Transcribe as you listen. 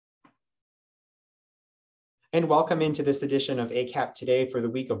And welcome into this edition of ACAP Today for the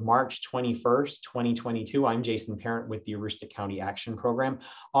week of March 21st, 2022. I'm Jason Parent with the Aroostook County Action Program.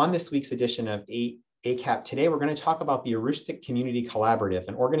 On this week's edition of ACAP Today, we're going to talk about the Aroostook Community Collaborative,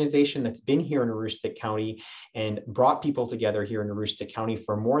 an organization that's been here in Aroostook County and brought people together here in Aroostook County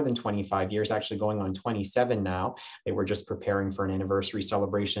for more than 25 years, actually going on 27 now. They were just preparing for an anniversary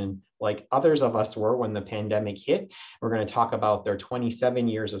celebration like others of us were when the pandemic hit. We're going to talk about their 27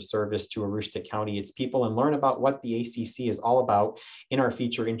 years of service to Aroostook County, its people, and learn about what the ACC is all about in our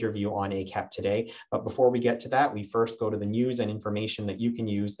feature interview on ACAP Today. But before we get to that, we first go to the news and information that you can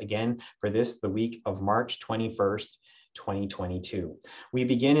use again for this, the week of March 21st, 2022. We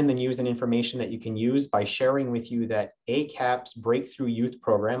begin in the news and information that you can use by sharing with you that ACAP's Breakthrough Youth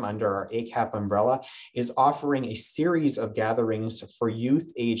Program under our ACAP umbrella is offering a series of gatherings for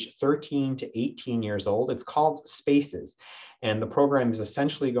youth aged 13 to 18 years old. It's called Spaces. And the program is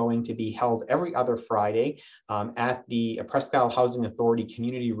essentially going to be held every other Friday at the Presque Isle Housing Authority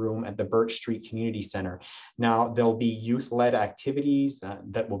Community Room at the Birch Street Community Center. Now, there'll be youth-led activities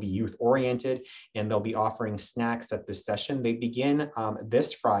that will be youth-oriented, and they'll be offering snacks at this session. They begin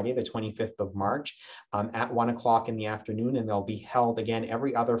this Friday, the 25th of March, at 1 o'clock in the afternoon, and they'll be held again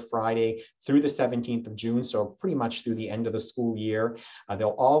every other Friday through the 17th of June, so pretty much through the end of the school year.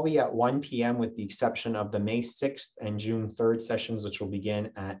 They'll all be at 1 p.m. with the exception of the May 6th and June 3rd sessions, which will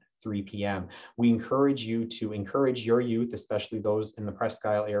begin at 3 p.m. We encourage you to encourage your youth, especially those in the Presque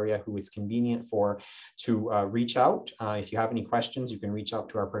Isle area who it's convenient for, to reach out. If you have any questions, you can reach out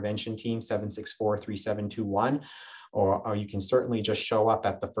to our prevention team, 764-3721. Or you can certainly just show up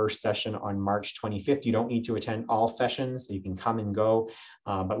at the first session on March 25th. You don't need to attend all sessions, so you can come and go,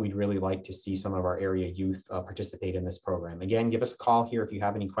 but we'd really like to see some of our area youth participate in this program. Again, give us a call here if you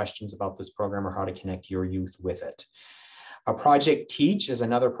have any questions about this program or how to connect your youth with it. Project Teach is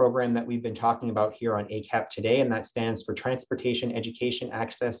another program that we've been talking about here on ACAP Today, and that stands for Transportation, Education,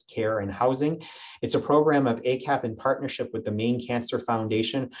 Access, Care, and Housing. It's a program of ACAP in partnership with the Maine Cancer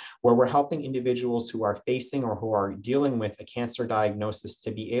Foundation, where we're helping individuals who are facing or who are dealing with a cancer diagnosis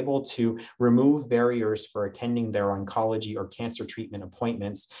to be able to remove barriers for attending their oncology or cancer treatment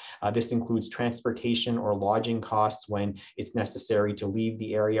appointments. This includes transportation or lodging costs when it's necessary to leave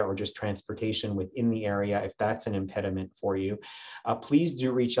the area, or just transportation within the area if that's an impediment for you. Please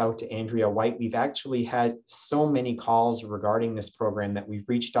do reach out to Andrea White. We've actually had so many calls regarding this program that we've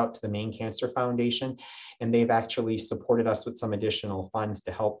reached out to the Maine Cancer Foundation, and they've actually supported us with some additional funds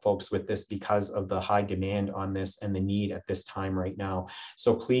to help folks with this because of the high demand on this and the need at this time right now.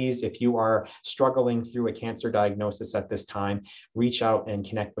 So please, if you are struggling through a cancer diagnosis at this time, reach out and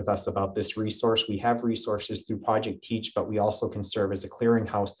connect with us about this resource. We have resources through Project Teach, but we also can serve as a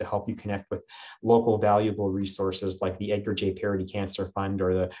clearinghouse to help you connect with local valuable resources like the Edgar J. Parody Cancer Fund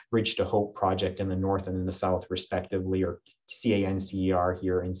or the Bridge to Hope project in the north and in the south, respectively, or CANCER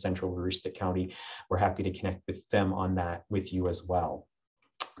here in central Aroostook County. We're happy to connect with them on that with you as well.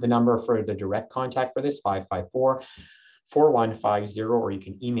 The number for the direct contact for this, 554-4150, or you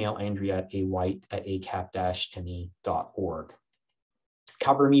can email Andrea at awhite@acap-me.org.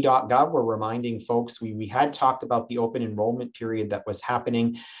 CoverMe.gov, we're reminding folks, we had talked about the open enrollment period that was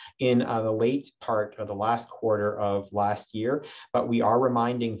happening in the late part of the last quarter of last year, but we are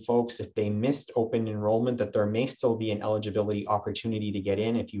reminding folks if they missed open enrollment that there may still be an eligibility opportunity to get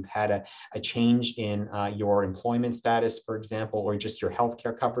in if you've had a change in your employment status, for example, or just your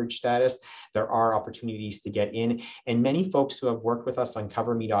healthcare coverage status. There are opportunities to get in, and many folks who have worked with us on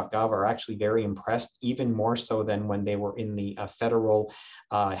CoverMe.gov are actually very impressed, even more so than when they were in the federal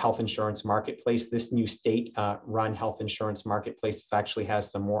health insurance marketplace. This new state-run health insurance marketplace actually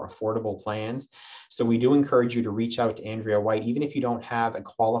has some more affordable plans. So we do encourage you to reach out to Andrea White, even if you don't have a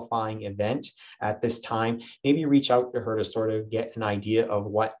qualifying event at this time. Maybe reach out to her to sort of get an idea of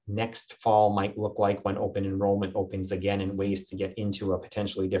what next fall might look like when open enrollment opens again, and ways to get into a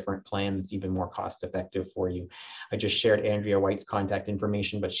potentially different plan that's even more cost-effective for you. I just shared Andrea White's contact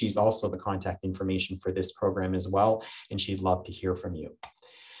information, but she's also the contact information for this program as well, and she'd love to hear from you.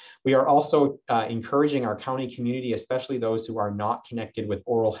 We are also encouraging our county community, especially those who are not connected with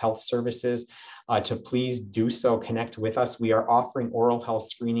oral health services, to please do so, connect with us. We are offering oral health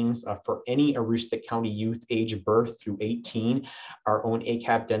screenings for any Aroostook County youth age birth through 18. Our own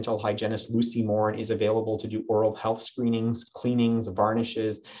ACAP dental hygienist, Lucy Morin, is available to do oral health screenings, cleanings,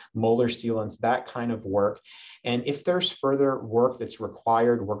 varnishes, molar sealants, that kind of work. And if there's further work that's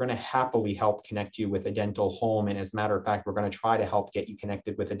required, we're going to happily help connect you with a dental home. And as a matter of fact, we're going to try to help get you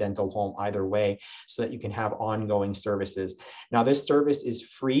connected with a dental home either way so that you can have ongoing services. Now, this service is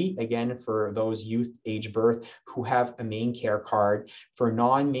free, again, for those those youth age birth who have a main care card. For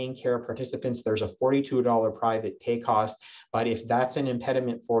non-main care participants, there's a $42 private pay cost. But if that's an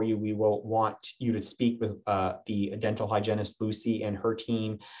impediment for you, we will want you to speak with the dental hygienist, Lucy, and her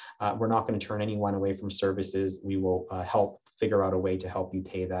team. We're not going to turn anyone away from services. We will help figure out a way to help you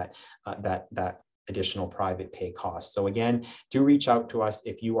pay that additional private pay costs. So again, do reach out to us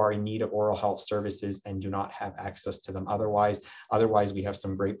if you are in need of oral health services and do not have access to them otherwise. We have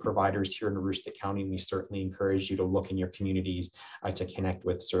some great providers here in Aroostook County, and we certainly encourage you to look in your communities to connect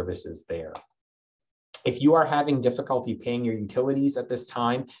with services there. If you are having difficulty paying your utilities at this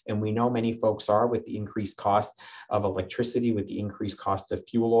time, and we know many folks are with the increased cost of electricity, with the increased cost of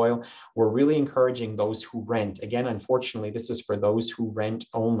fuel oil, we're really encouraging those who rent. Again, unfortunately, this is for those who rent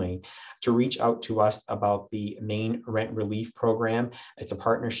only, to reach out to us about the Maine Rent Relief Program. It's a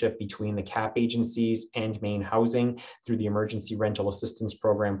partnership between the ACAP agencies and Maine Housing through the Emergency Rental Assistance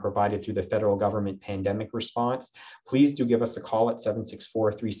Program provided through the federal government pandemic response. Please do give us a call at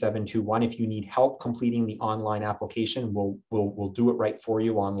 764-3721 if you need help completing the online application. We'll do it right for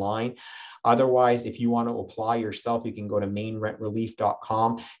you online. Otherwise, if you want to apply yourself, you can go to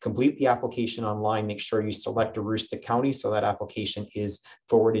mainrentrelief.com, complete the application online, make sure you select Aroostook County so that application is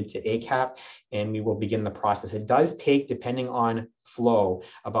forwarded to ACAP, and we will begin the process. It does take, depending on flow,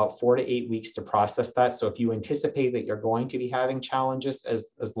 about 4 to 8 weeks to process that. So if you anticipate that you're going to be having challenges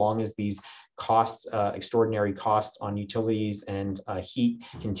as long as these costs, extraordinary costs on utilities and heat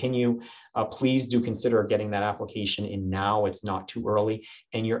continue, please do consider getting that application in now. It's not too early,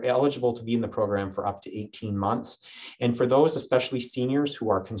 and you're eligible to be in the program for up to 18 months. And for those, especially seniors, who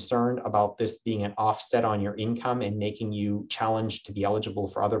are concerned about this being an offset on your income and making you challenged to be eligible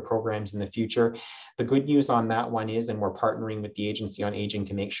for other programs in the future, the good news on that one is, and we're partnering with the Agency on Aging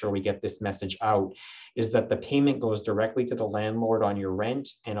to make sure we get this message out, is that the payment goes directly to the landlord on your rent,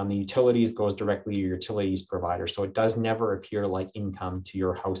 and on the utilities goes directly to your utilities provider. So it does never appear like income to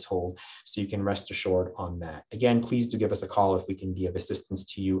your household. So you can rest assured on that. Again, please do give us a call if we can be of assistance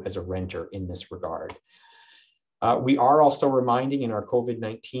to you as a renter in this regard. We are also reminding in our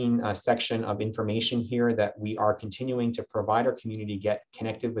COVID-19 section of information here that we are continuing to provide our community get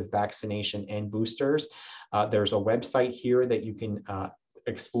connected with vaccination and boosters. There's a website here that you can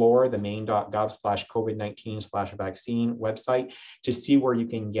explore, the maine.gov/COVID-19/vaccine website, to see where you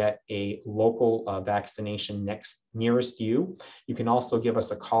can get a local vaccination nearest you. You can also give us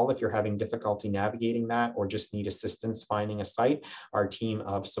a call if you're having difficulty navigating that or just need assistance finding a site. Our team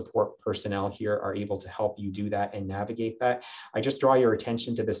of support personnel here are able to help you do that and navigate that. I just draw your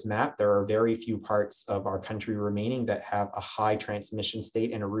attention to this map. There are very few parts of our country remaining that have a high transmission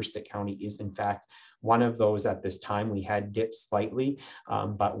state, and Aroostook County is in fact one of those at this time. We had dipped slightly,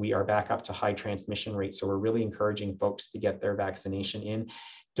 but we are back up to high transmission rates. So we're really encouraging folks to get their vaccination in.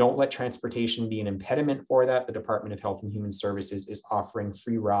 Don't let transportation be an impediment for that. The Department of Health and Human Services is offering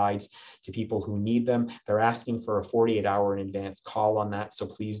free rides to people who need them. They're asking for a 48-hour in advance call on that. So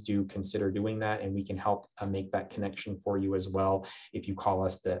please do consider doing that, and we can help make that connection for you as well if you call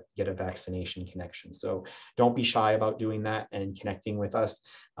us to get a vaccination connection. So don't be shy about doing that and connecting with us.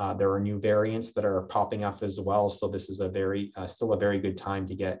 There are new variants that are popping up as well. So this is still a very good time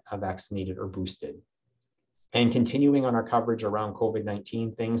to get vaccinated or boosted. And continuing on our coverage around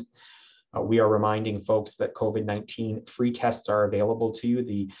COVID-19 things, we are reminding folks that COVID-19 free tests are available to you.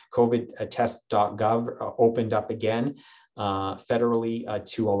 The covidtest.gov opened up again federally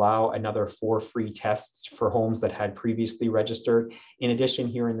to allow another 4 free tests for homes that had previously registered. In addition,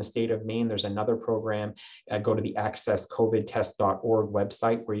 here in the state of Maine, there's another program. Go to the accesscovidtest.org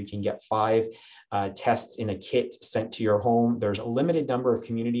website where you can get 5 tests in a kit sent to your home. There's a limited number of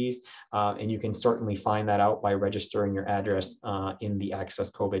communities, and you can certainly find that out by registering your address in the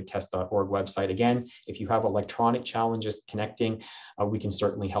accesscovidtest.org website. Again, if you have electronic challenges connecting, we can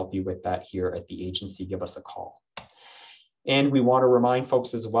certainly help you with that here at the agency. Give us a call. And we want to remind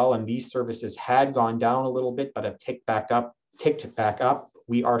folks as well, and these services had gone down a little bit, but have ticked back up.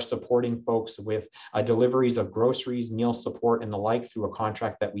 We are supporting folks with deliveries of groceries, meal support, and the like through a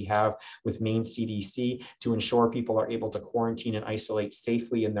contract that we have with Maine CDC to ensure people are able to quarantine and isolate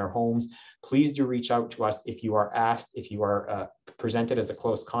safely in their homes. Please do reach out to us if you are asked, if you are presented as a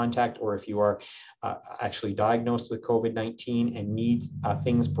close contact, or if you are actually diagnosed with COVID-19 and need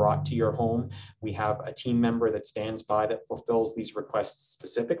things brought to your home. We have a team member that stands by that fulfills these requests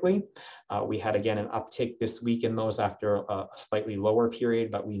specifically. We had, again, an uptick this week in those after a slightly lower period,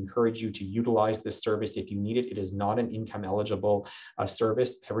 but we encourage you to utilize this service if you need it. It is not an income eligible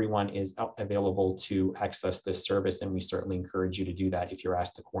service. Everyone is available to access this service, and we certainly encourage you to do that if you're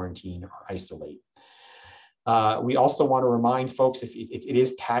asked to quarantine or isolate. We also want to remind folks, if it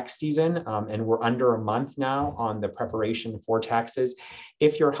is tax season and we're under a month now on the preparation for taxes,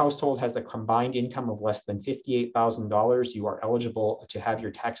 if your household has a combined income of less than $58,000, you are eligible to have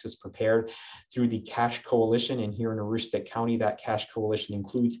your taxes prepared through the Cash Coalition. And here in Aroostook County, that Cash Coalition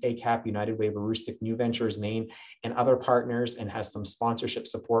includes ACAP, United Way of Aroostook, New Ventures, Maine, and other partners, and has some sponsorship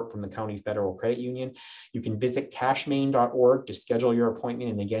support from the County Federal Credit Union. You can visit cashmaine.org to schedule your appointment.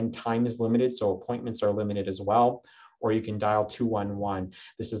 And again, time is limited, so appointments are limited as well, or you can dial 211.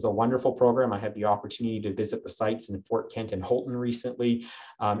 This is a wonderful program. I had the opportunity to visit the sites in Fort Kent and Holton recently.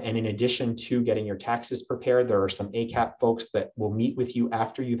 And in addition to getting your taxes prepared, there are some ACAP folks that will meet with you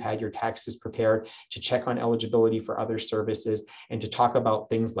after you've had your taxes prepared to check on eligibility for other services and to talk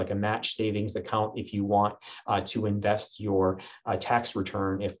about things like a match savings account if you want to invest your tax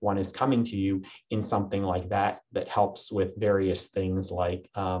return, if one is coming to you, in something like that that helps with various things like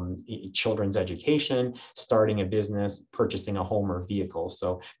children's education, starting a business, purchasing a home or vehicle.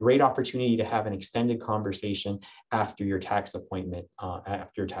 So great opportunity to have an extended conversation after your tax appointment,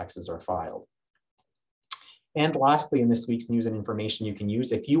 after your taxes are filed. And lastly, in this week's news and information you can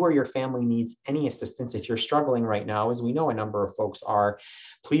use, if you or your family needs any assistance, if you're struggling right now, as we know a number of folks are,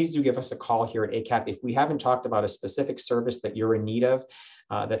 please do give us a call here at ACAP. If we haven't talked about a specific service that you're in need of,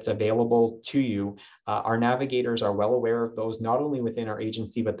 that's available to you, our navigators are well aware of those, not only within our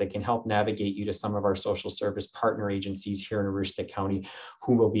agency, but they can help navigate you to some of our social service partner agencies here in Aroostook County,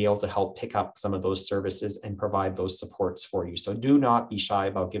 who will be able to help pick up some of those services and provide those supports for you. So do not be shy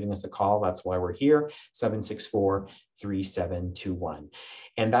about giving us a call. That's why we're here, 764-3721.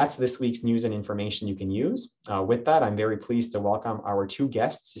 And that's this week's news and information you can use. With that, I'm very pleased to welcome our two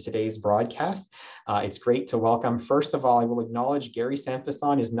guests to today's broadcast. It's great to welcome, first of all, I will acknowledge Gary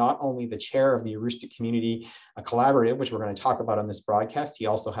Sanfacon is not only the chair of the Aroostook Community Collaborative, which we're going to talk about on this broadcast, he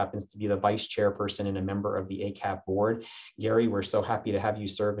also happens to be the vice chairperson and a member of the ACAP board. Gary, we're so happy to have you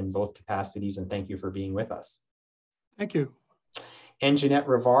serve in both capacities, and thank you for being with us. Thank you. And Ginette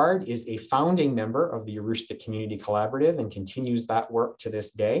Rivard is a founding member of the Aroostook Community Collaborative and continues that work to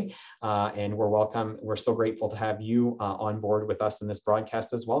this day. And we're so grateful to have you on board with us in this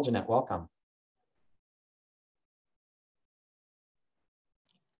broadcast as well. Ginette, welcome.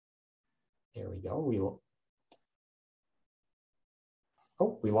 There we go.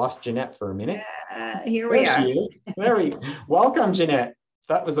 We lost Ginette for a minute. Here we are. She is. Welcome, Ginette.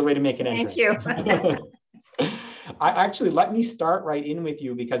 That was the way to make an entrance. Thank you. Let me start right in with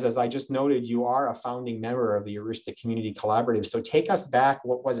you, because as I just noted, you are a founding member of the Aroostook Community Collaborative. So take us back,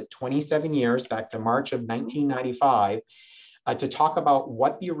 what was it, 27 years, back to March of 1995, to talk about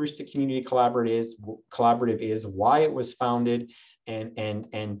what the Aroostook Community Collaborative is, why it was founded, and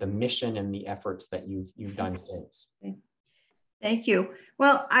the mission and the efforts that you've done since. Thank you.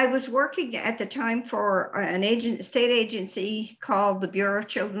 Well, I was working at the time for an state agency called the Bureau of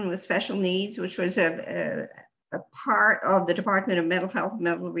Children with Special Needs, which was a part of the Department of Mental Health and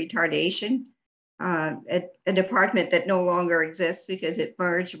Mental Retardation, a department that no longer exists because it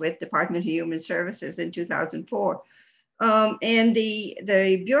merged with Department of Human Services in 2004. And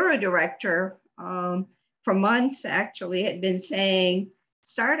the bureau director for months actually had been saying,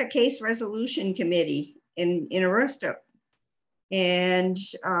 start a case resolution committee in Aroostook. And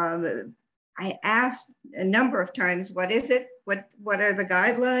I asked a number of times, what is it? What are the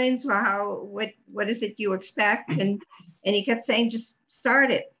guidelines? What is it you expect? And he kept saying, just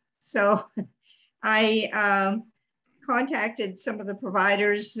start it. So I contacted some of the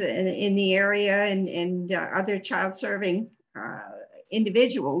providers in the area and other child serving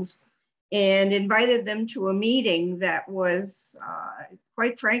individuals, and invited them to a meeting that was,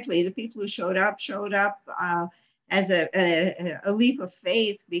 quite frankly, the people who showed up as a leap of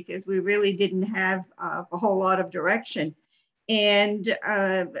faith, because we really didn't have a whole lot of direction. And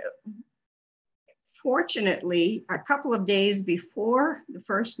fortunately, a couple of days before the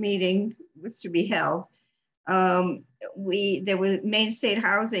first meeting was to be held, Maine State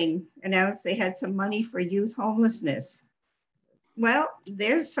Housing announced they had some money for youth homelessness. Well,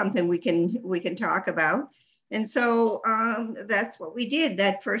 there's something we can talk about. And so that's what we did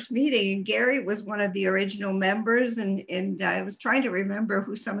that first meeting. And Gary was one of the original members, and I was trying to remember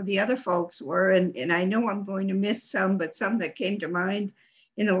who some of the other folks were. And I know I'm going to miss some, but some that came to mind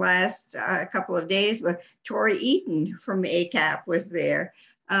in the last couple of days were Tori Eaton from ACAP was there,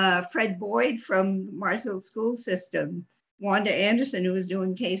 Fred Boyd from Marsville School System, Wanda Anderson, who was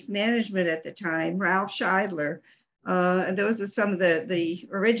doing case management at the time, Ralph Scheidler. And those are some of the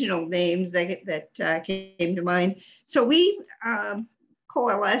original names that came to mind. So we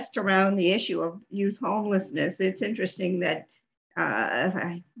coalesced around the issue of youth homelessness. It's interesting that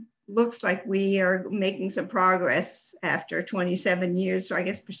looks like we are making some progress after 27 years. So I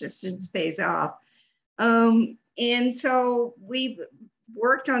guess persistence pays off. And so we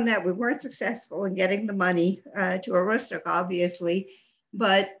worked on that. We weren't successful in getting the money to Aroostook, obviously,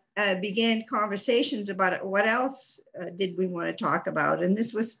 but began conversations about what else did we want to talk about. And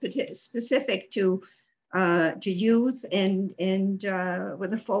this was specific to youth and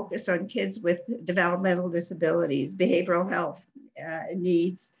with a focus on kids with developmental disabilities, behavioral health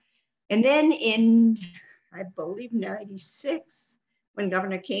needs. And then in, I believe, 96, when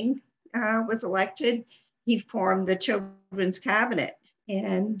Governor King was elected, he formed the Children's Cabinet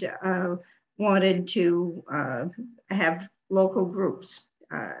and wanted to have local groups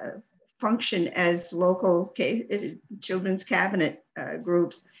function as local children's cabinet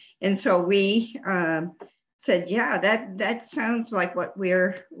groups. And so we said, yeah, that sounds like what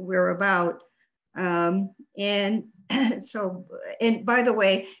we're about. And so, and by the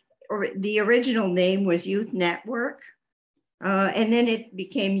way, the original name was Youth Network. And then it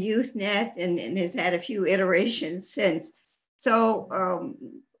became YouthNet and has had a few iterations since. So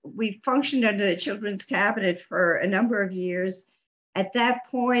we functioned under the Children's Cabinet for a number of years. At that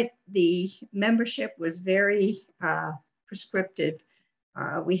point, the membership was very prescriptive.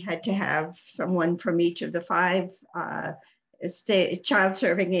 We had to have someone from each of the 5 child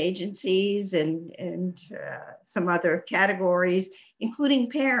serving agencies and some other categories, including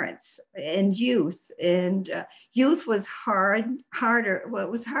parents and youth. And youth was harder. Well,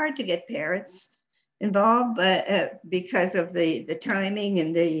 it was hard to get parents involved, but because of the timing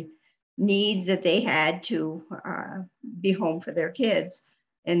and the needs that they had to be home for their kids.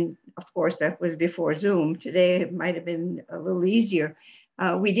 And of course, that was before Zoom. Today, it might have been a little easier.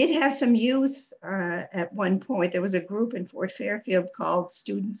 We did have some youth at one point. There was a group in Fort Fairfield called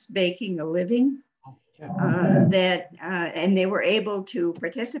Students Baking a Living and they were able to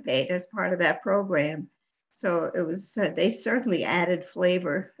participate as part of that program. So it was, they certainly added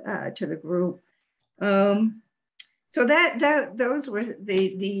flavor to the group. So those were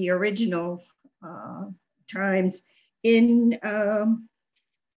the original times. In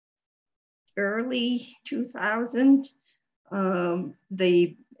early 2000,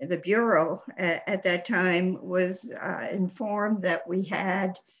 the Bureau at that time was informed that we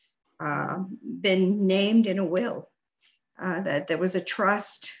had been named in a will, that there was a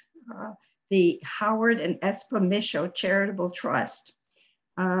trust, the Howard and Espa Michaud Charitable Trust.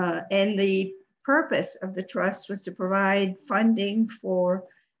 And the purpose of the trust was to provide funding for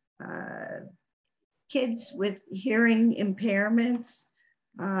kids with hearing impairments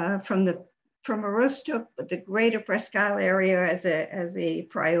from Aroostook, but the greater Presque Isle area as a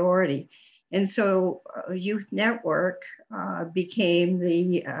priority. And so Youth Network became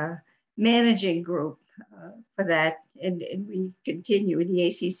the managing group for that. And we continue, the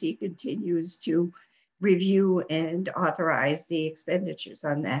ACC continues to review and authorize the expenditures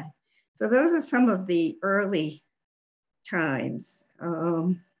on that. So those are some of the early times.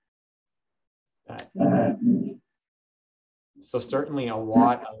 So certainly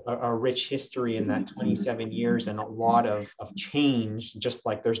a rich history in that 27 years and a lot of change, just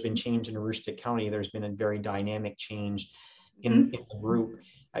like there's been change in Aroostook County, there's been a very dynamic change in the group.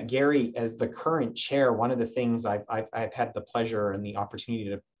 Gary, as the current chair, one of the things I've had the pleasure and the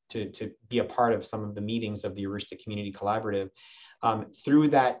opportunity to be a part of some of the meetings of the Aroostook Community Collaborative. Through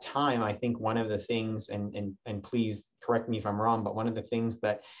that time, I think one of the things, and please correct me if I'm wrong, but one of the things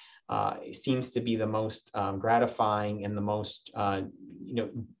that seems to be the most gratifying and the most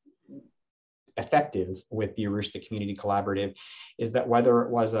effective with the Aroostook Community Collaborative is that whether it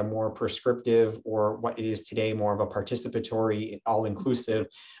was a more prescriptive or what it is today, more of a participatory, all-inclusive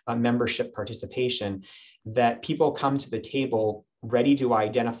membership participation, that people come to the table ready to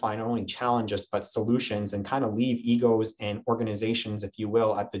identify not only challenges, but solutions and kind of leave egos and organizations, if you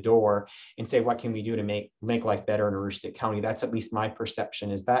will, at the door and say, what can we do to make life better in Aroostook County? That's at least my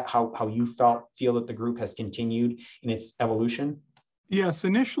perception. Is that how you feel that the group has continued in its evolution? Yes,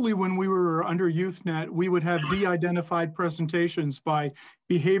 initially when we were under YouthNet, we would have de-identified presentations by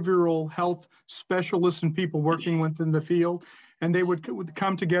behavioral health specialists and people working within the field. And they would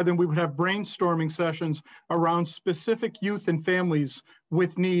come together and we would have brainstorming sessions around specific youth and families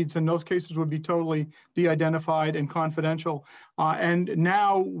with needs. And those cases would be totally de-identified and confidential. And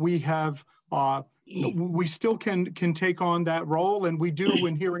now we have, we still can take on that role. And we do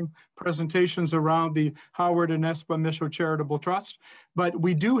when hearing presentations around the Howard and Espa Michaud Charitable Trust. But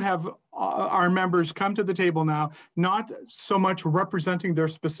we do have our members come to the table now, not so much representing their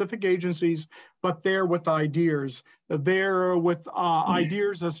specific agencies, but they're with ideas. They're with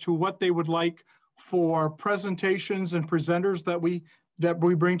ideas as to what they would like for presentations and presenters that we that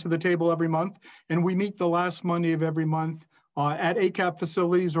we bring to the table every month. And we meet the last Monday of every month at ACAP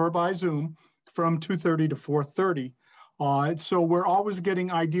facilities or by Zoom from 2:30 to 4:30. So we're always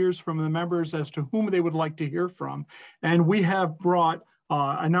getting ideas from the members as to whom they would like to hear from. And we have brought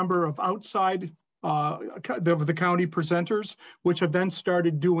a number of outside the county presenters, which have then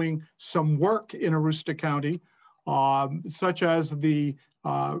started doing some work in Aroostook County, such as the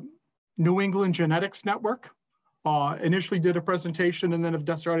New England Genetics Network. Initially did a presentation and then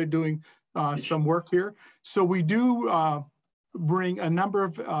have started doing some work here. So we do bring a number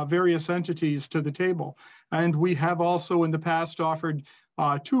of various entities to the table. And we have also in the past offered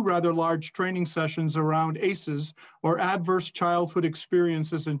 2 rather large training sessions around ACEs, or Adverse Childhood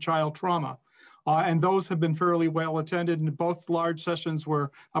Experiences in Child Trauma. And those have been fairly well attended, and both large sessions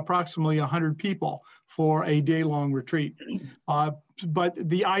were approximately 100 people for a day-long retreat. But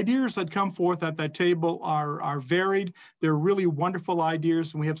the ideas that come forth at that table are varied. They're really wonderful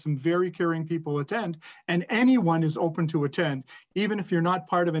ideas, and we have some very caring people attend, and anyone is open to attend. Even if you're not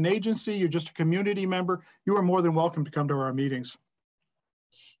part of an agency, you're just a community member, you are more than welcome to come to our meetings.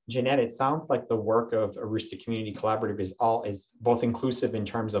 Ginette, it sounds like the work of Aroostook Community Collaborative is both inclusive in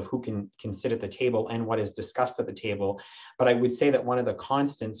terms of who can sit at the table and what is discussed at the table. But I would say that one of the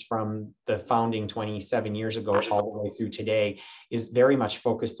constants from the founding 27 years ago all the way through today is very much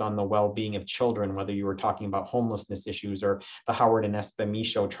focused on the well-being of children, whether you were talking about homelessness issues or the Howard and Espa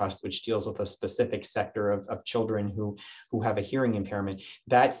Michaud Trust, which deals with a specific sector of children who have a hearing impairment.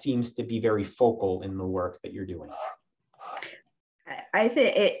 That seems to be very focal in the work that you're doing. I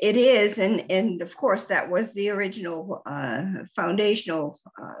think it is, and of course that was the original foundational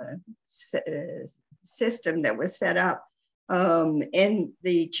system that was set up, and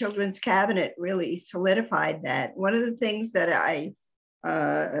the Children's Cabinet really solidified that. One of the things that I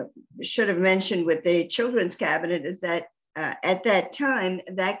should have mentioned with the Children's Cabinet is that at that time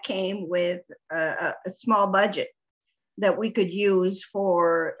that came with a small budget that we could use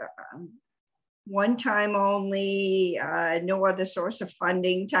for one time only, no other source of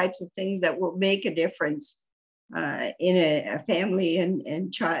funding, types of things that will make a difference in a family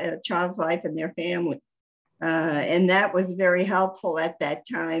and child's life and their family. And that was very helpful at that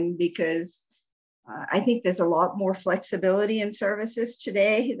time, because I think there's a lot more flexibility in services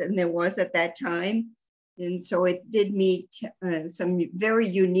today than there was at that time. And so it did meet some very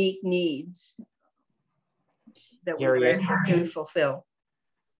unique needs that we were able to fulfill.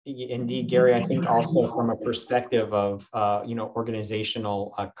 Indeed, Gary, I think also from a perspective of,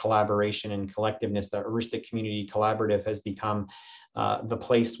 organizational collaboration and collectiveness, the Aroostook Community Collaborative has become the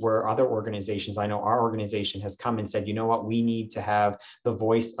place where other organizations, I know our organization has come and said, you know what, we need to have the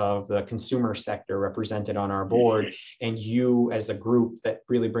voice of the consumer sector represented on our board. And you as a group that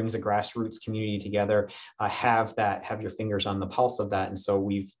really brings a grassroots community together, have your fingers on the pulse of that. And so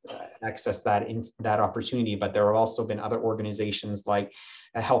we've accessed that opportunity, but there have also been other organizations like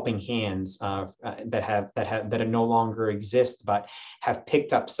Helping Hands that no longer exist, but have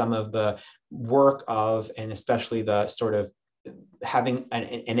picked up some of the work of, and especially the sort of having an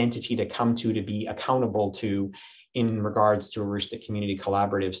entity to come to be accountable to in regards to Aroostook Community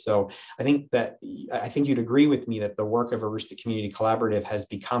Collaborative. So I think you'd agree with me that the work of Aroostook Community Collaborative has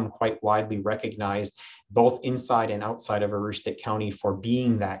become quite widely recognized, both inside and outside of Aroostook County, for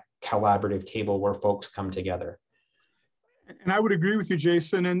being that collaborative table where folks come together. And I would agree with you,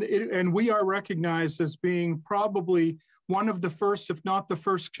 Jason. And we are recognized as being probably one of the first, if not the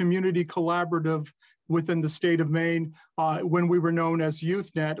first, community collaborative within the state of Maine. When we were known as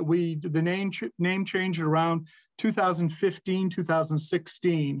YouthNet, the name changed around 2015,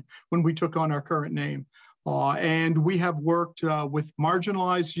 2016, when we took on our current name. And we have worked with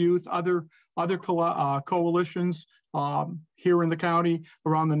marginalized youth, other coalitions here in the county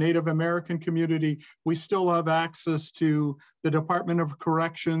around the Native American community. We still have access to the Department of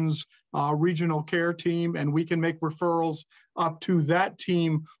Corrections regional care team, and we can make referrals up to that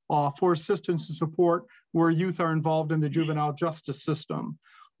team for assistance and support where youth are involved in the juvenile justice system.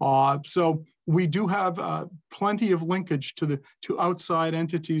 So we do have plenty of linkage to outside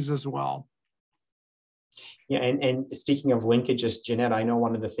entities as well. Yeah, and speaking of linkages, Ginette, I know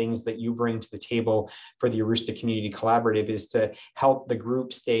one of the things that you bring to the table for the Aroostook Community Collaborative is to help the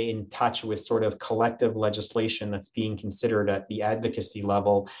group stay in touch with sort of collective legislation that's being considered at the advocacy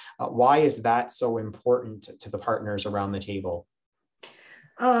level. Why is that so important to the partners around the table?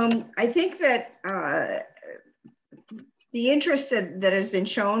 I think that the interest that has been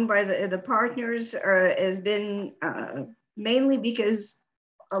shown by the partners has been mainly because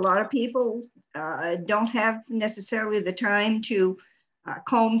a lot of people don't have necessarily the time to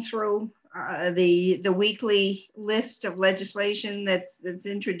comb through the weekly list of legislation that's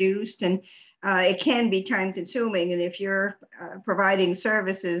introduced, and it can be time consuming. And if you're providing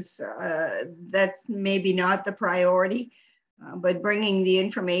services, that's maybe not the priority, but bringing the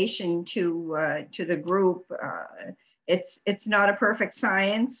information to the group, it's not a perfect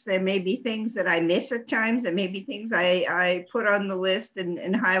science. There may be things that I miss at times. There may be things I put on the list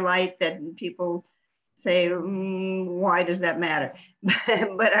and highlight that people say, why does that matter?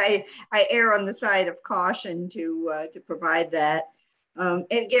 But I err on the side of caution to provide that.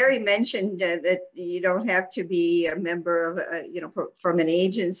 And Gary mentioned that you don't have to be a member of, from an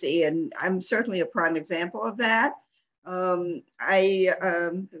agency, and I'm certainly a prime example of that. When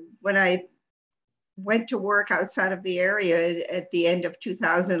I went to work outside of the area at the end of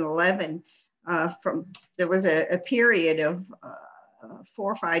 2011, there was a period of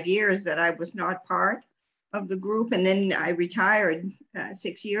 4 or 5 years that I was not part of the group, and then I retired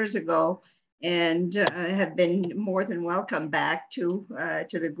 6 years ago, and have been more than welcome back to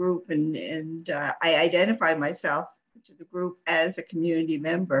the group, and I identify myself to the group as a community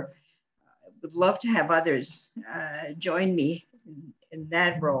member. I would love to have others join me in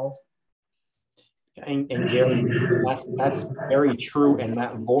that role. And Gary, that's very true. And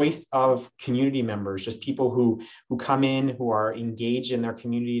that voice of community members, just people who come in, who are engaged in their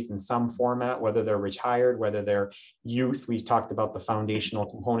communities in some format, whether they're retired, whether they're youth. We've talked about the foundational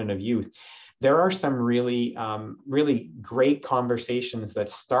component of youth. There are some really, really great conversations that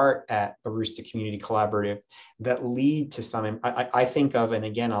start at Aroostook Community Collaborative that lead to some, I think of, and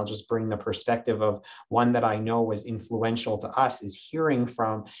again, I'll just bring the perspective of one that I know was influential to us, is hearing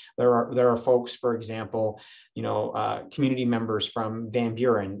from, there are folks, for example, community members from Van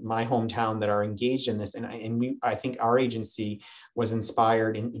Buren, my hometown, that are engaged in this. And I think our agency was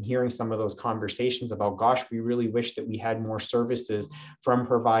inspired in hearing some of those conversations about, gosh, we really wish that we had more services from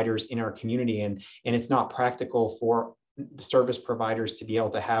providers in our community. And it's not practical for the service providers to be able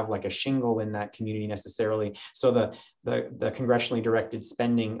to have like a shingle in that community necessarily. So the congressionally directed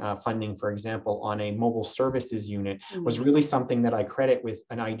spending funding, for example, on a mobile services unit was really something that I credit with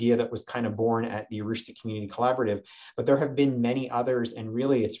an idea that was kind of born at the Aroostook Community Collaborative. But there have been many others, and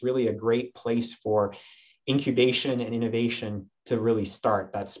really, it's really a great place for incubation and innovation to really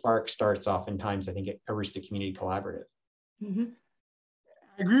start. That spark starts oftentimes, I think, at Aroostook Community Collaborative. Mm-hmm.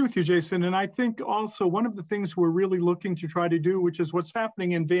 I agree with you, Jason. And I think also one of the things we're really looking to try to do, which is what's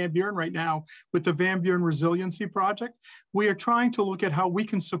happening in Van Buren right now with the Van Buren Resiliency Project, we are trying to look at how we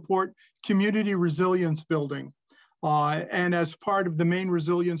can support community resilience building. And as part of the main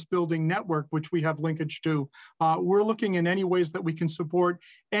resilience building network, which we have linkage to, we're looking in any ways that we can support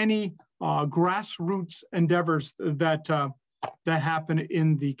any grassroots endeavors that happen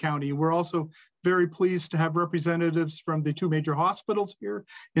in the county. We're also very pleased to have representatives from the 2 major hospitals here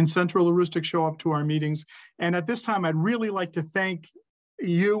in Central Aroostook show up to our meetings. And at this time, I'd really like to thank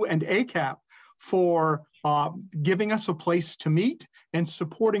you and ACAP for giving us a place to meet and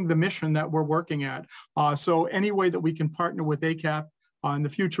supporting the mission that we're working at. So any way that we can partner with ACAP in the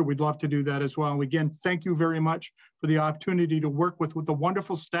future, we'd love to do that as well. And again, thank you very much for the opportunity to work with the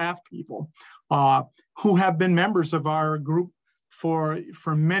wonderful staff people who have been members of our group for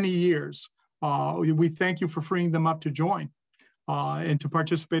many years. We thank you for freeing them up to join and to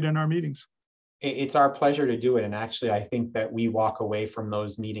participate in our meetings. It's our pleasure to do it. And actually, I think that we walk away from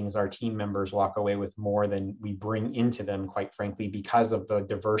those meetings, our team members walk away with more than we bring into them, quite frankly, because of the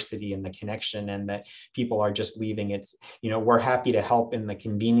diversity and the connection, and that people are just leaving. It's, we're happy to help in the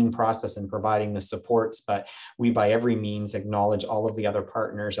convening process and providing the supports, but we by every means acknowledge all of the other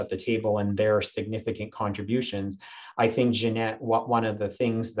partners at the table and their significant contributions. I think, Ginette, one of the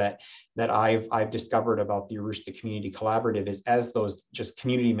things that I've discovered about the Aroostook Community Collaborative is, as those just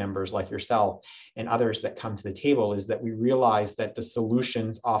community members like yourself and others that come to the table, is that we realize that the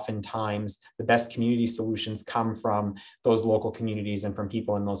solutions, oftentimes the best community solutions, come from those local communities and from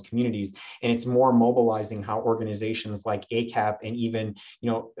people in those communities. And it's more mobilizing how organizations like ACAP and even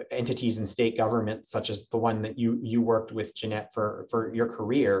entities in state government, such as the one that you worked with, Ginette, for your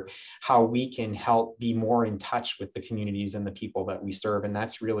career, how we can help be more in touch with the communities and the people that we serve. And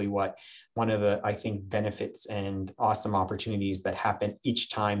that's really what one of the, I think, benefits and awesome opportunities that happen each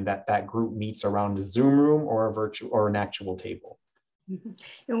time that group meets around a Zoom room or a virtual or an actual table.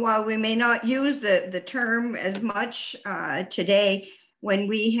 And while we may not use the term as much today, when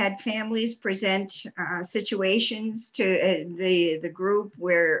we had families present situations to the group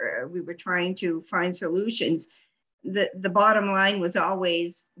where we were trying to find solutions, the bottom line was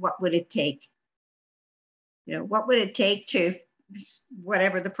always, what would it take? What would it take to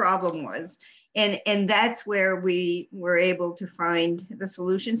whatever the problem was? And that's where we were able to find the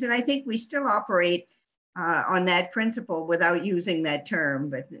solutions. And I think we still operate on that principle without using that term,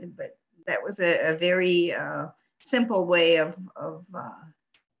 but that was a very simple way of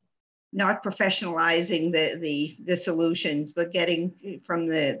not professionalizing the solutions, but getting from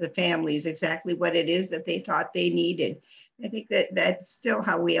the families exactly what it is that they thought they needed. I think that's still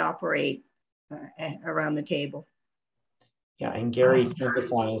how we around the table. Yeah, and Gary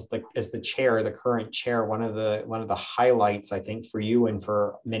Sanfacon is the chair, the current chair. One of the highlights, I think, for you and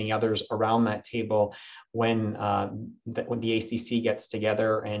for many others around that table, when the ACC gets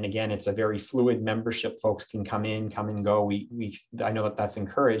together, and again, it's a very fluid membership. Folks can come in, come and go. I know that's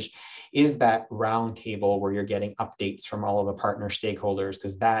encouraged. Is that round table where you're getting updates from all of the partner stakeholders,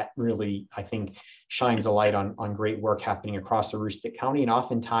 because that really, I think, shines a light on great work happening across Aroostook County, and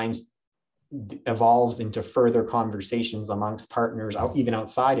oftentimes evolves into further conversations amongst partners even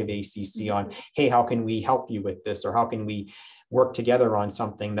outside of ACC on, hey, how can we help you with this, or how can we work together on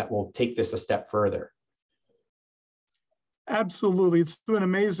something that will take this a step further? Absolutely. It's been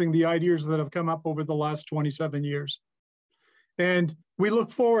amazing, the ideas that have come up over the last 27 years. And we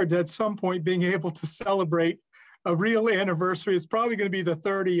look forward to at some point being able to celebrate a real anniversary. It's probably going to be the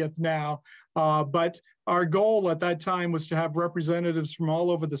 30th now, but our goal at that time was to have representatives from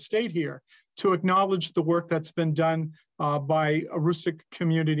all over the state here to acknowledge the work that's been done by Aroostook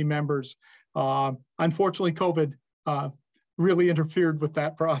community members. Unfortunately, COVID really interfered with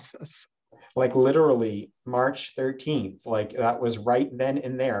that process. Like literally March 13th, like that was right then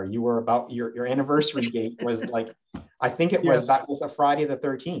and there. You were about your anniversary date was like, I think it was, yes, that was a Friday the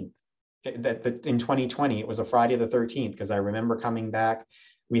 13th. That in 2020, it was a Friday the 13th, because I remember coming back.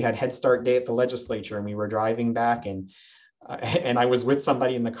 We had Head Start Day at the legislature, and we were driving back, and I was with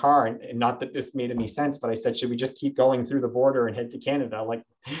somebody in the car, and not that this made any sense, but I said, should we just keep going through the border and head to Canada? Like,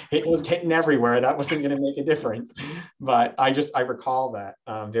 it was getting everywhere. That wasn't going to make a difference. But I recall that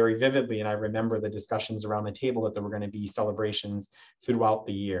very vividly, and I remember the discussions around the table that there were going to be celebrations throughout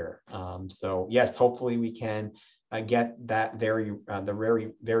the year. So yes, hopefully we can get that very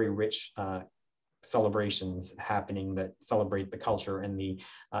rich celebrations happening that celebrate the culture and the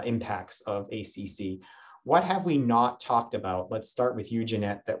impacts of ACC. What have we not talked about? Let's start with you,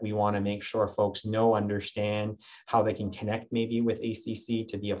 Ginette, that we want to make sure folks understand how they can connect maybe with ACC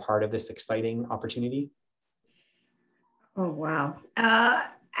to be a part of this exciting opportunity. Oh, wow.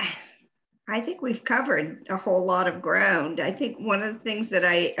 I think we've covered a whole lot of ground. I think one of the things that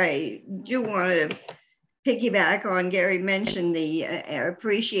I do want to piggyback on, Gary mentioned the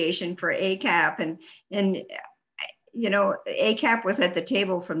appreciation for ACAP, and you know, ACAP was at the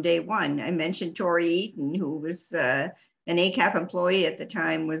table from day one. I mentioned Tori Eaton, who was an ACAP employee at the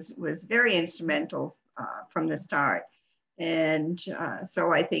time, was very instrumental from the start. And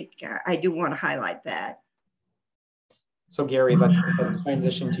so I think I do want to highlight that. So Gary, let's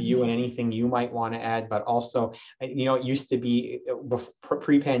transition to you and anything you might want to add, but also, you know, it used to be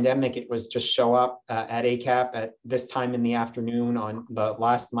pre-pandemic, it was just show up at ACAP at this time in the afternoon on the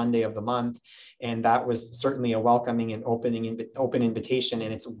last Monday of the month. And that was certainly a welcoming and open invitation.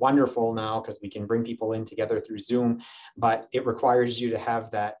 And it's wonderful now because we can bring people in together through Zoom, but it requires you to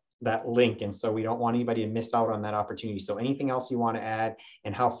have that link. And so we don't want anybody to miss out on that opportunity. So anything else you want to add,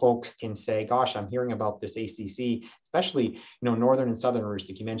 and how folks can say, gosh, I'm hearing about this ACC, especially, you know, Northern and Southern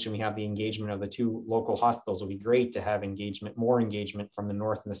Aroostook. You mentioned we have the engagement of the two local hospitals. It would be great to have more engagement from the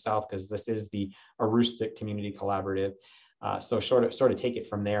North and the South, because this is the Aroostook Community Collaborative. So sort of take it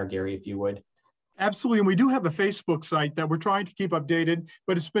from there, Gary, if you would. Absolutely. And we do have a Facebook site that we're trying to keep updated,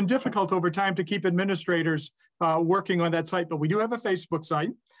 but it's been difficult over time to keep administrators working on that site. But we do have a Facebook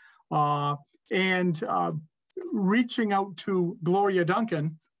site. Reaching out to Gloria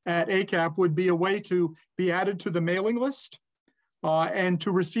Duncan at ACAP would be a way to be added to the mailing list and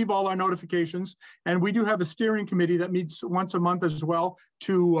to receive all our notifications. And we do have a steering committee that meets once a month as well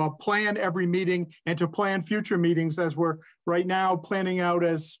to plan every meeting and to plan future meetings, as we're right now planning out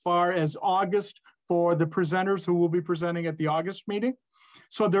as far as August for the presenters who will be presenting at the August meeting.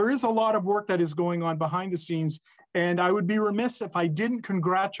 So there is a lot of work that is going on behind the scenes. And I would be remiss if I didn't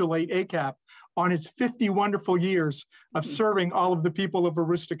congratulate ACAP on its 50 wonderful years of serving all of the people of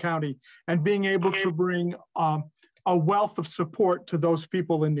Aroostook County and being able to bring a wealth of support to those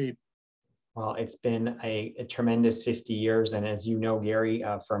people in need. Well, it's been a tremendous 50 years. And as you know, Gary,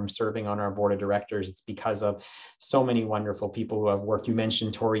 from serving on our board of directors, it's because of so many wonderful people who have worked. You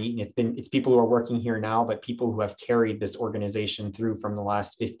mentioned Tori Eaton. It's people who are working here now, but people who have carried this organization through from the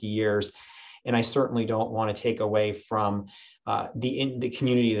last 50 years. And I certainly don't want to take away from the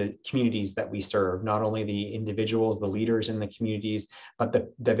communities that we serve, not only the individuals, the leaders in the communities, but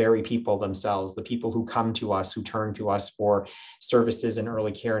the very people themselves, the people who come to us, who turn to us for services in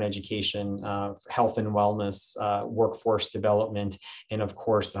early care and education, health and wellness, workforce development, and of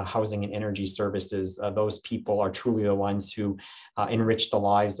course, housing and energy services. Those people are truly the ones who enrich the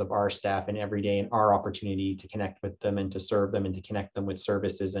lives of our staff and every day, and our opportunity to connect with them and to serve them and to connect them with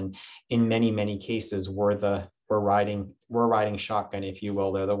services. And in many, many cases, we're riding shotgun, if you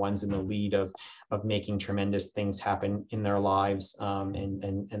will. They're the ones in the lead of making tremendous things happen in their lives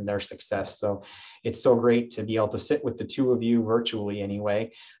and their success. So it's so great to be able to sit with the two of you virtually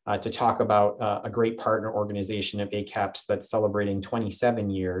anyway, to talk about a great partner organization of ACAP's that's celebrating 27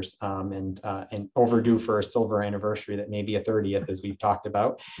 years and overdue for a silver anniversary that may be a 30th, as we've talked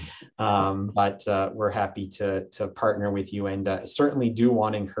about. But we're happy to partner with you, and certainly do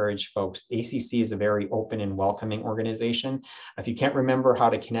want to encourage folks. ACC is a very open and welcoming organization. If you can't remember how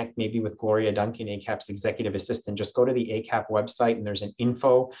to connect maybe with Gloria Duncan, ACAP's executive assistant, just go to the ACAP website and there's an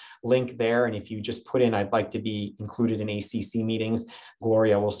info link there. And if you just put in, I'd like to be included in ACC meetings,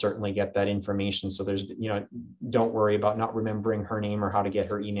 Gloria will certainly get that information. So there's, don't worry about not remembering her name or how to get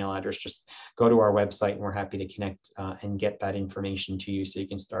her email address. Just go to our website and we're happy to connect and get that information to you so you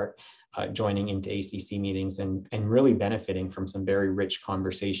can start joining into ACC meetings and really benefiting from some very rich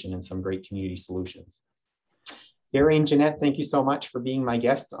conversation and some great community solutions. Gary and Ginette, thank you so much for being my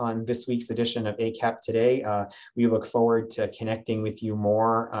guest on this week's edition of ACAP Today. We look forward to connecting with you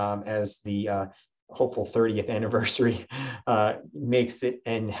more as the hopeful 30th anniversary makes it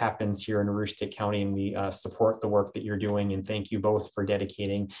and happens here in Aroostook County, and we support the work that you're doing. And thank you both for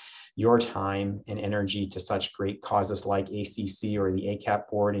dedicating your time and energy to such great causes like ACC or the ACAP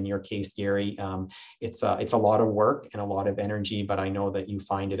board. In your case, Gary, it's a lot of work and a lot of energy, but I know that you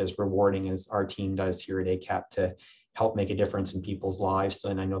find it as rewarding as our team does here at ACAP to help make a difference in people's lives.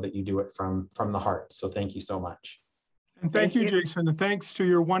 And I know that you do it from the heart. So thank you so much. And thank you, Jason. And thanks to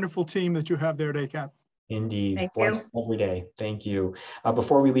your wonderful team that you have there at ACAP. Indeed. Blessed every day. Thank you.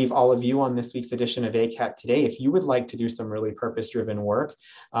 Before we leave all of you on this week's edition of ACAP Today, if you would like to do some really purpose-driven work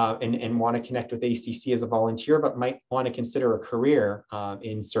and want to connect with ACC as a volunteer, but might want to consider a career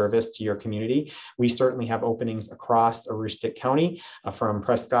in service to your community, we certainly have openings across Aroostook County, from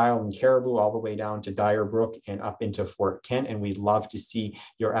Presque Isle and Caribou all the way down to Dyer Brook and up into Fort Kent. And we'd love to see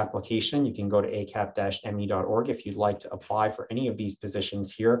your application. You can go to acap-me.org if you'd like to apply for any of these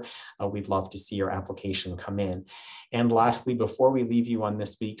positions here. We'd love to see your application come in. And lastly, before we leave you on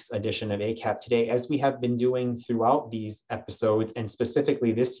this week's edition of ACAP Today, as we have been doing throughout these episodes, and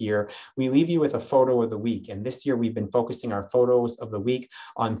specifically this year, we leave you with a photo of the week. And this year, we've been focusing our photos of the week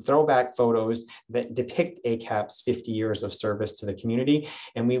on throwback photos that depict ACAP's 50 years of service to the community.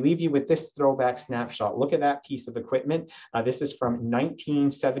 And we leave you with this throwback snapshot. Look at that piece of equipment. This is from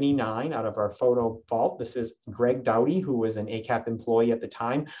 1979 out of our photo vault. This is Greg Dowdy, who was an ACAP employee at the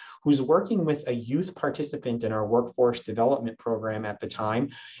time, who's working with a youth participant in our workforce development program at the time.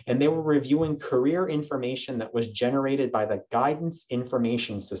 And they were reviewing career information that was generated by the Guidance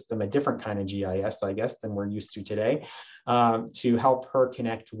Information System, a different kind of GIS, I guess, than we're used to today, to help her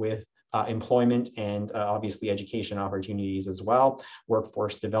connect with employment and obviously education opportunities as well.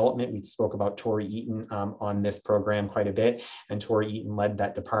 Workforce development, we spoke about Tori Eaton on this program quite a bit, and Tori Eaton led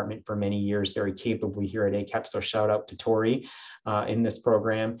that department for many years very capably here at ACAP. So shout out to Tori in this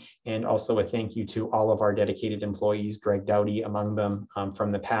program, and also a thank you to all of our dedicated employees, Greg Dowdy among them,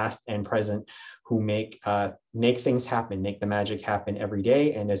 from the past and present, who make things happen, make the magic happen every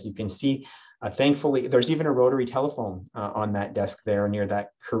day. And as you can see, thankfully, there's even a rotary telephone on that desk there near that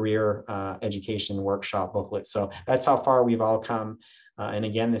career education workshop booklet. So that's how far we've all come. And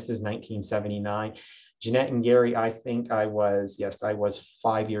again, this is 1979. Ginette and Gary, I think I was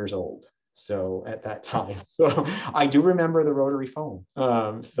 5 years old. So at that time, so I do remember the rotary phone.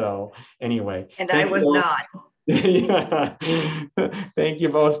 So anyway. And I was not. Yeah. Thank you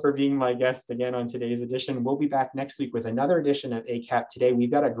both for being my guests again on today's edition. We'll be back next week with another edition of ACAP Today.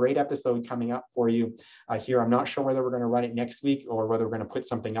 We've got a great episode coming up for you here. I'm not sure whether we're going to run it next week or whether we're going to put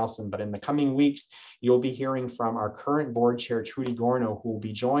something else in, but in the coming weeks, you'll be hearing from our current board chair, Trudy Gorno, who will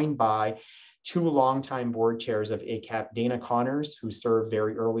be joined by two longtime board chairs of ACAP, Dana Connors, who served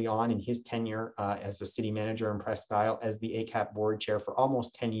very early on in his tenure as the city manager in Presque Isle as the ACAP board chair for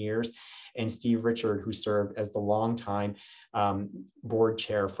almost 10 years, and Steve Richard, who served as the longtime board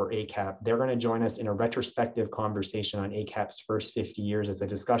chair for ACAP. They're going to join us in a retrospective conversation on ACAP's first 50 years. It's a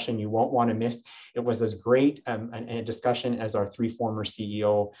discussion you won't want to miss. It was as great a discussion as our three former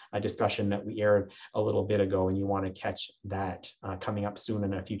CEO discussion that we aired a little bit ago, and you want to catch that coming up soon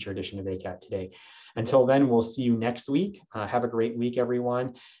in a future edition of ACAP Today. Until then, we'll see you next week. Have a great week,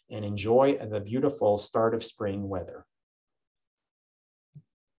 everyone, and enjoy the beautiful start of spring weather.